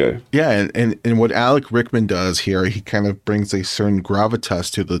the bad guy. Yeah, and what Alec Rickman does here, he kind of brings a certain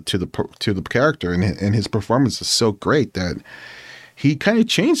gravitas to the character, and his performance is so great that he kind of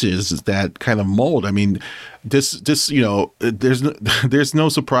changes that kind of mold. I mean, this there's no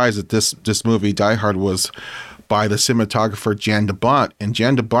surprise that this movie Die Hard was by the cinematographer Jan de Bont, and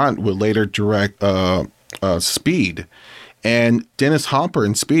Jan de Bont would later direct Speed. And Dennis Hopper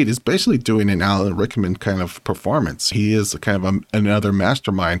in Speed is basically doing an Alan Rickman kind of performance. He is kind of another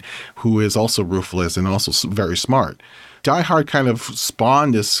mastermind who is also ruthless and also very smart. Die Hard kind of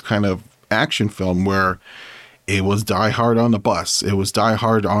spawned this kind of action film where it was Die Hard on the bus, it was Die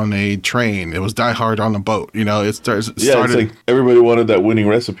Hard on a train, it was Die Hard on a boat. It started. It's like everybody wanted that winning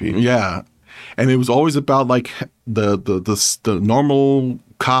recipe. Yeah. And it was always about like the normal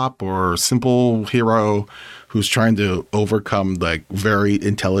cop or simple hero who's trying to overcome like very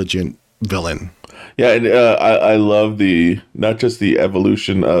intelligent villain. Yeah, and I love not just the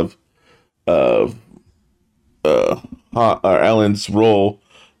evolution of Alan's role,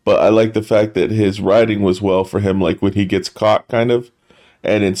 but I like the fact that his writing was well for him. Like when he gets caught, kind of,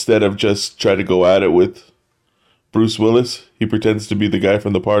 and instead of just try to go at it with Bruce Willis, he pretends to be the guy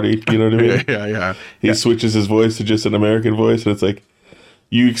from the party. You know what I mean? Yeah. He switches his voice to just an American voice, and it's like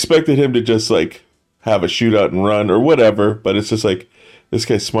you expected him to just like have a shootout and run or whatever, but it's just like this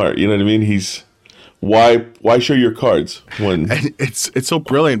guy's smart. You know what I mean? He's why show your cards when and it's so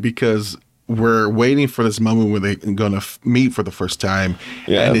brilliant because we're waiting for this moment where they're going to meet for the first time.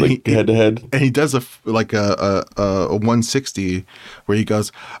 Yeah, and like head to head. And he does a 160 where he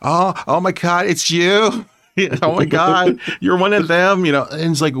goes, "Oh my God, it's you." Oh my God, you're one of them, you know.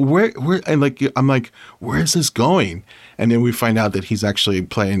 And it's like, where, and like, I'm like, where is this going? And then we find out that he's actually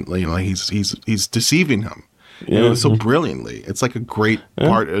playing, you know, he's deceiving him. You know, so brilliantly. It's like a great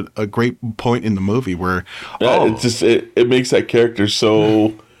part, a great point in the movie where, it makes that character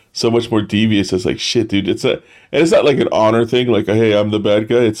so much more devious. It's like, shit, dude. And it's not like an honor thing. Like, hey, I'm the bad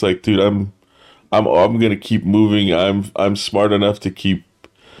guy. It's like, dude, I'm gonna keep moving. I'm smart enough to keep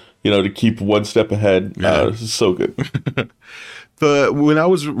one step ahead. This is so good. When I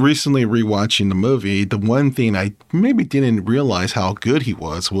was recently rewatching the movie, the one thing I maybe didn't realize how good he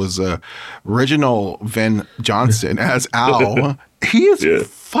was Reginald Van Johnson as Al. He is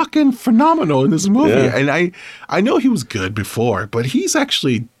fucking phenomenal in this movie. Yeah. And I know he was good before, but he's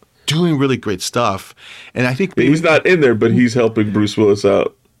actually doing really great stuff. And I think he's not in there, but he's helping Bruce Willis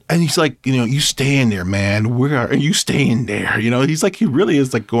out. And he's like, you know, you stay in there, man. Where are you staying there? You know, he's like, he really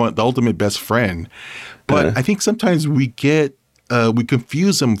is like the ultimate best friend. But I think sometimes we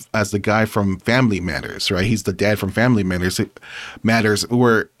confuse him as the guy from Family Matters, right? He's the dad from Family Matters,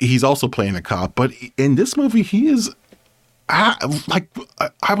 where he's also playing a cop. But in this movie, he is I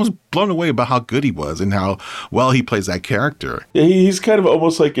was blown away about how good he was and how well he plays that character. Yeah, he's kind of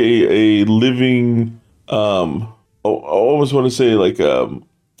almost like a living, I almost want to say like,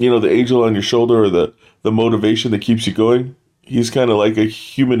 you know, the angel on your shoulder or the motivation that keeps you going. He's kind of like a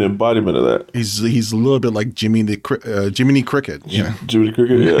human embodiment of that. He's a little bit like Jiminy Cricket. Yeah, Jiminy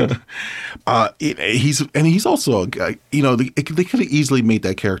Cricket. Yeah. He's also a guy. You know, they could have easily made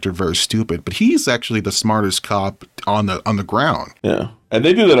that character very stupid, but he's actually the smartest cop on the ground. Yeah, and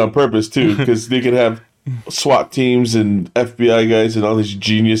they do that on purpose too, because they could have SWAT teams and FBI guys and all these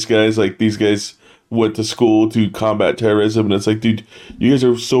genius guys. Like these guys went to school to combat terrorism, and it's like, dude, you guys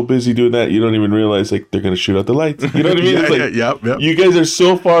are so busy doing that, you don't even realize like they're gonna shoot out the lights. You know what I mean? It's like, yep. You guys are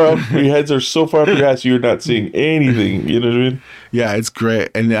so far up, your heads are so far up your ass, you're not seeing anything. You know what I mean? Yeah, it's great,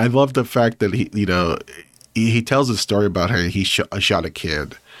 and I love the fact that he tells a story about how he shot a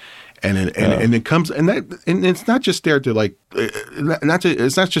kid. And it comes and it's not just there to like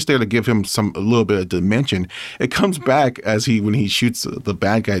it's not just there to give him a little bit of dimension. It comes back when he shoots the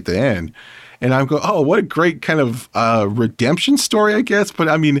bad guy at the end. And I'm going, oh, what a great kind of redemption story, I guess. But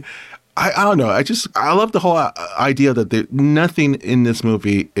I mean, I don't know. I love the whole idea that nothing in this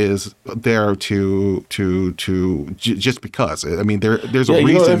movie is there to just because. I mean, there's a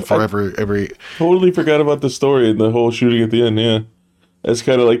reason for every. Totally forgot about the story and the whole shooting at the end. Yeah, it's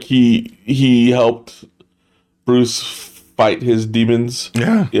kind of like he helped Bruce fight his demons.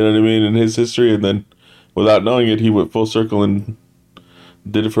 Yeah, you know what I mean, in his history, and then without knowing it, he went full circle and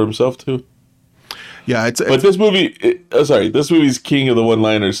did it for himself too. Yeah, but this movie, this movie's king of the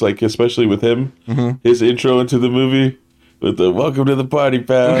one-liners, like especially with him, his intro into the movie with the "Welcome to the party,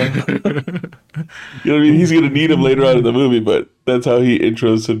 pal." You know what I mean? He's gonna need him later on in the movie, but that's how he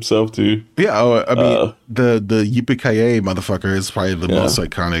intros himself to. Yeah, I mean the yippee-ki-yay motherfucker is probably the most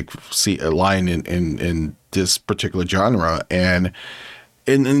iconic line in this particular genre, and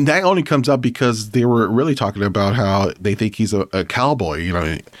that only comes up because they were really talking about how they think he's a cowboy, you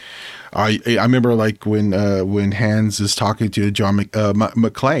know. I remember like when Hans is talking to John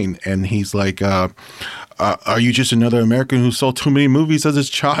McClane, and he's like, "Are you just another American who saw too many movies as a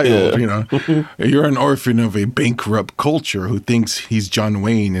child? Yeah. You know, you're an orphan of a bankrupt culture who thinks he's John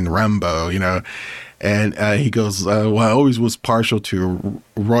Wayne and Rambo. You know." And he goes, well, I always was partial to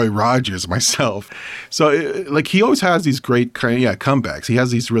Roy Rogers myself. So like he always has these great comebacks. He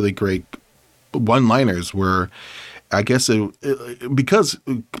has these really great one-liners where. I guess because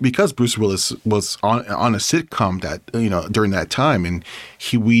Bruce Willis was on a sitcom that during that time, and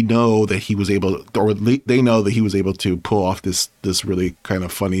we know that he was able, or they know that he was able to pull off this really kind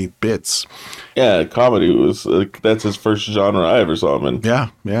of funny bits. Yeah, comedy was that's his first genre I ever saw him in. Yeah.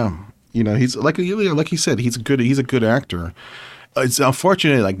 You know, he's like you said, he's a good actor. It's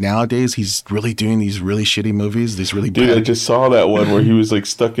unfortunate, like nowadays, he's really doing these really shitty movies. These really bad. Dude, I just saw that one where he was like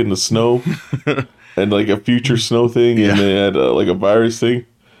stuck in the snow. And like a future snow thing, and they had like a virus thing.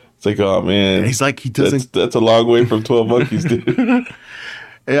 It's like, oh man, and he's like, he doesn't. That's a long way from 12 Monkeys, dude.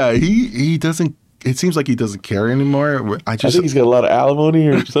 Yeah, he doesn't. It seems like he doesn't care anymore. I think he's got a lot of alimony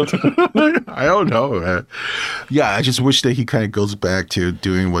or something. I don't know, man. Yeah, I just wish that he kind of goes back to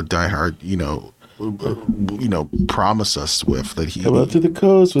doing what Die Hard, promised us with. That he come out to the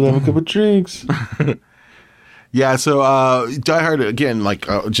coast, we'll have a couple of drinks. Yeah, so Die Hard, again, like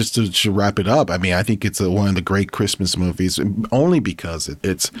just to wrap it up, I mean, I think it's one of the great Christmas movies, only because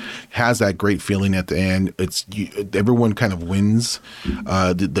it has that great feeling at the end. Everyone kind of wins.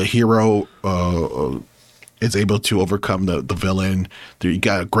 The hero is able to overcome the villain. You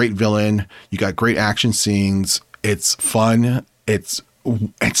got a great villain. You got great action scenes. It's fun. It's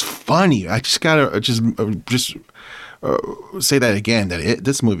funny. I just gotta just say that again. That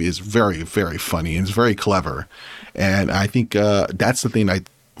this movie is very, very funny and it's very clever. And I think that's the thing I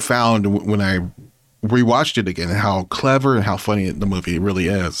found when I rewatched it again, how clever and how funny the movie really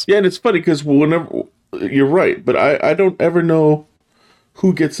is. Yeah, and it's funny because whenever you're right, but I don't ever know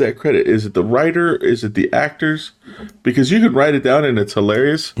who gets that credit. Is it the writer? Is it the actors? Because you can write it down and it's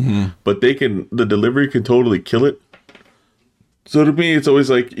hilarious, but the delivery can totally kill it. So to me, it's always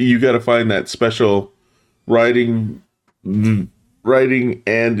like you got to find that special writing, and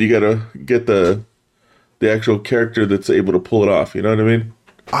you got to get the actual character that's able to pull it off. You know what I mean?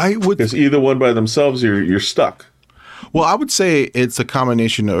 I would, because either one by themselves, you're stuck. Well, I would say it's a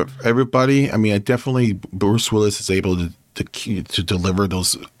combination of everybody. I mean, definitely Bruce Willis is able to deliver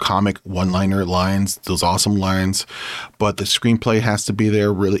those comic one-liner lines, those awesome lines, but the screenplay has to be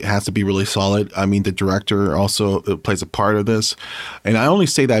there. Really has to be really solid. I mean, the director also plays a part of this, and I only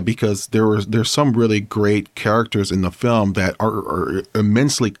say that because there's some really great characters in the film that are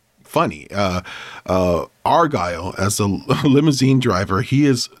immensely funny. Argyle as a limousine driver,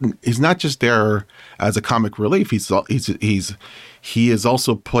 he's not just there as a comic relief. He is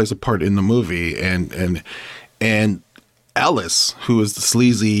also plays a part in the movie, and Ellis, who is the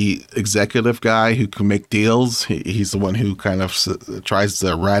sleazy executive guy who can make deals. He's the one who kind of tries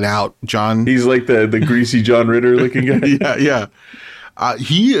to rat out John. He's like the greasy John Ritter looking guy. Yeah.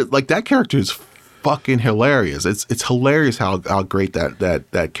 He like that character is fucking hilarious. It's hilarious how great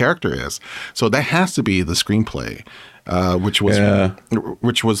that character is. So that has to be the screenplay, which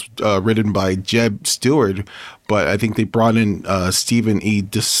was written by Jeb Stewart, but I think they brought in Stephen E.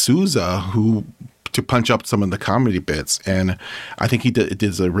 D'Souza to punch up some of the comedy bits, and I think he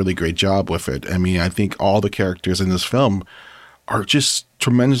did a really great job with it. I mean, I think all the characters in this film are just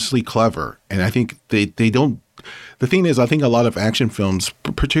tremendously clever, and I think they don't. The thing is, I think a lot of action films,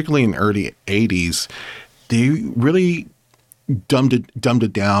 particularly in early 80s, they really dumbed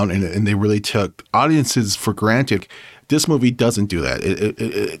it down, and they really took audiences for granted. This movie doesn't do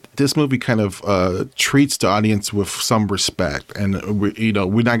that. This movie kind of treats the audience with some respect, and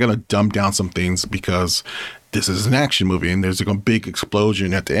we're not going to dumb down some things because this is an action movie and there's a big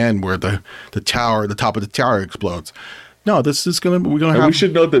explosion at the end where the top of the tower explodes. No, this is we're gonna have. We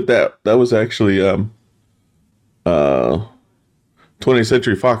should note that was actually 20th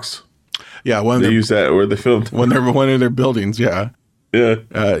Century Fox. Yeah, they use that or they filmed when they're one of their buildings. Yeah. Yeah,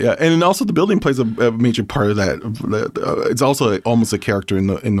 and then also the building plays a major part of that. It's also almost a character in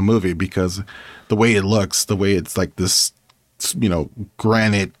the movie because the way it looks, the way it's like this,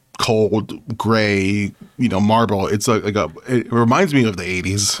 granite, cold, gray, marble. It's it reminds me of the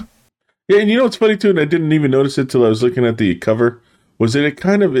 80s. Yeah, and it's funny too, and I didn't even notice it till I was looking at the cover. Was that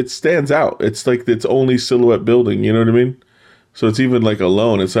it stands out? It's like its only silhouette building. You know what I mean? So it's even like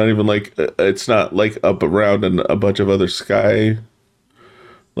alone. It's not even like it's not like up around and a bunch of other sky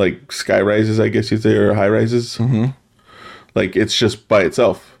rises, I guess you'd say, or high rises. Mm-hmm. Like it's just by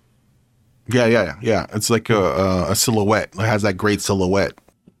itself. Yeah. It's like a silhouette. It has that great silhouette.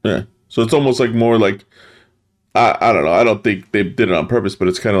 Yeah. So it's almost like more like I don't know. I don't think they did it on purpose, but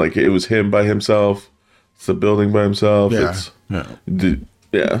it's kind of like it was him by himself. It's the building by himself. Yeah.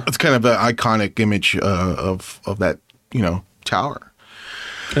 It's kind of an iconic image of that tower.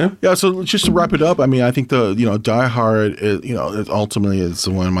 Yeah. So just to wrap it up, I mean, I think Die Hard, it ultimately is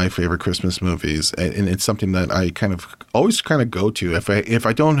one of my favorite Christmas movies, and it's something that I always go to if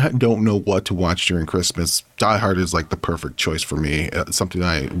I don't know what to watch during Christmas. Die Hard is like the perfect choice for me. It's something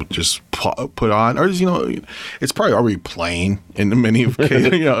I would just put on, or it's probably already playing in many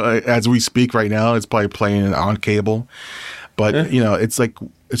cases. As we speak right now, it's probably playing on cable. But it's like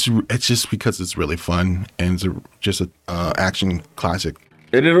it's just because it's really fun and it's just an action classic.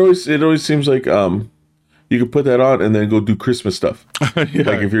 And it always seems like you could put that on and then go do Christmas stuff. Yeah.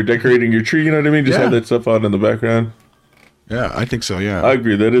 Like if you're decorating your tree, you know what I mean? Just have that stuff on in the background. Yeah, I think so. Yeah, I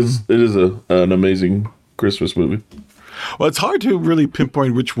agree. It is an amazing Christmas movie. Well, it's hard to really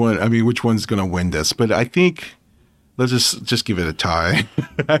pinpoint which one's going to win this, but I think let's just give it a tie.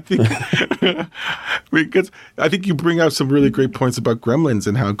 I think because I think you bring out some really great points about Gremlins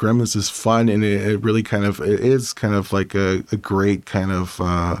and how Gremlins is fun, and it really is kind of like a great kind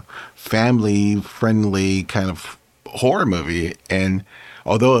of family friendly kind of horror movie. And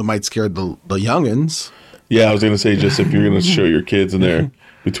although it might scare the youngins, yeah, I was gonna say just if you're gonna show your kids and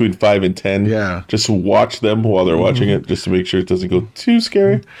between 5 and 10. Yeah. Just watch them while they're watching it, just to make sure it doesn't go too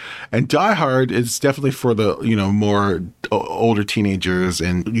scary. And Die Hard is definitely for the, more older teenagers,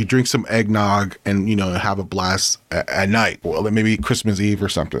 and you drink some eggnog and, have a blast at night. Well, maybe Christmas Eve or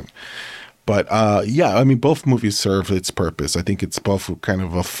something. But, both movies serve its purpose. I think it's both kind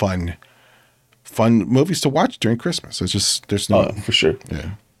of a fun movies to watch during Christmas. It's just, there's no... for sure.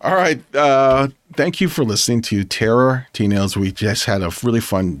 Yeah. All right. Thank you for listening to Terror Teenagers. We just had a really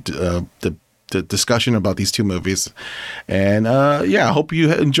fun the discussion about these two movies. And, I hope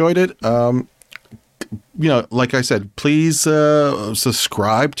you enjoyed it. Like I said, please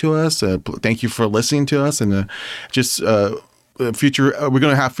subscribe to us. Thank you for listening to us. And we're going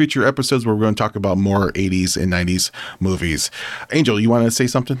to have future episodes where we're going to talk about more 80s and 90s movies. Angel, you want to say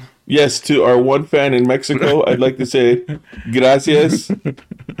something? Yes, to our one fan in Mexico, I'd like to say gracias.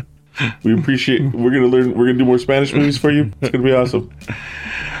 We appreciate. We're gonna do more Spanish movies for you. It's gonna be awesome.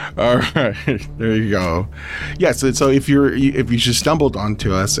 All right, there you go. Yes, so if you just stumbled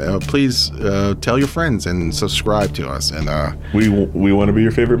onto us, please tell your friends and subscribe to us. And we want to be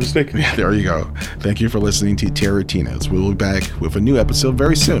your favorite mistake. Yeah, there you go. Thank you for listening to Terror Teenagers. We'll be back with a new episode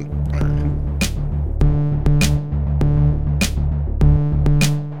very soon.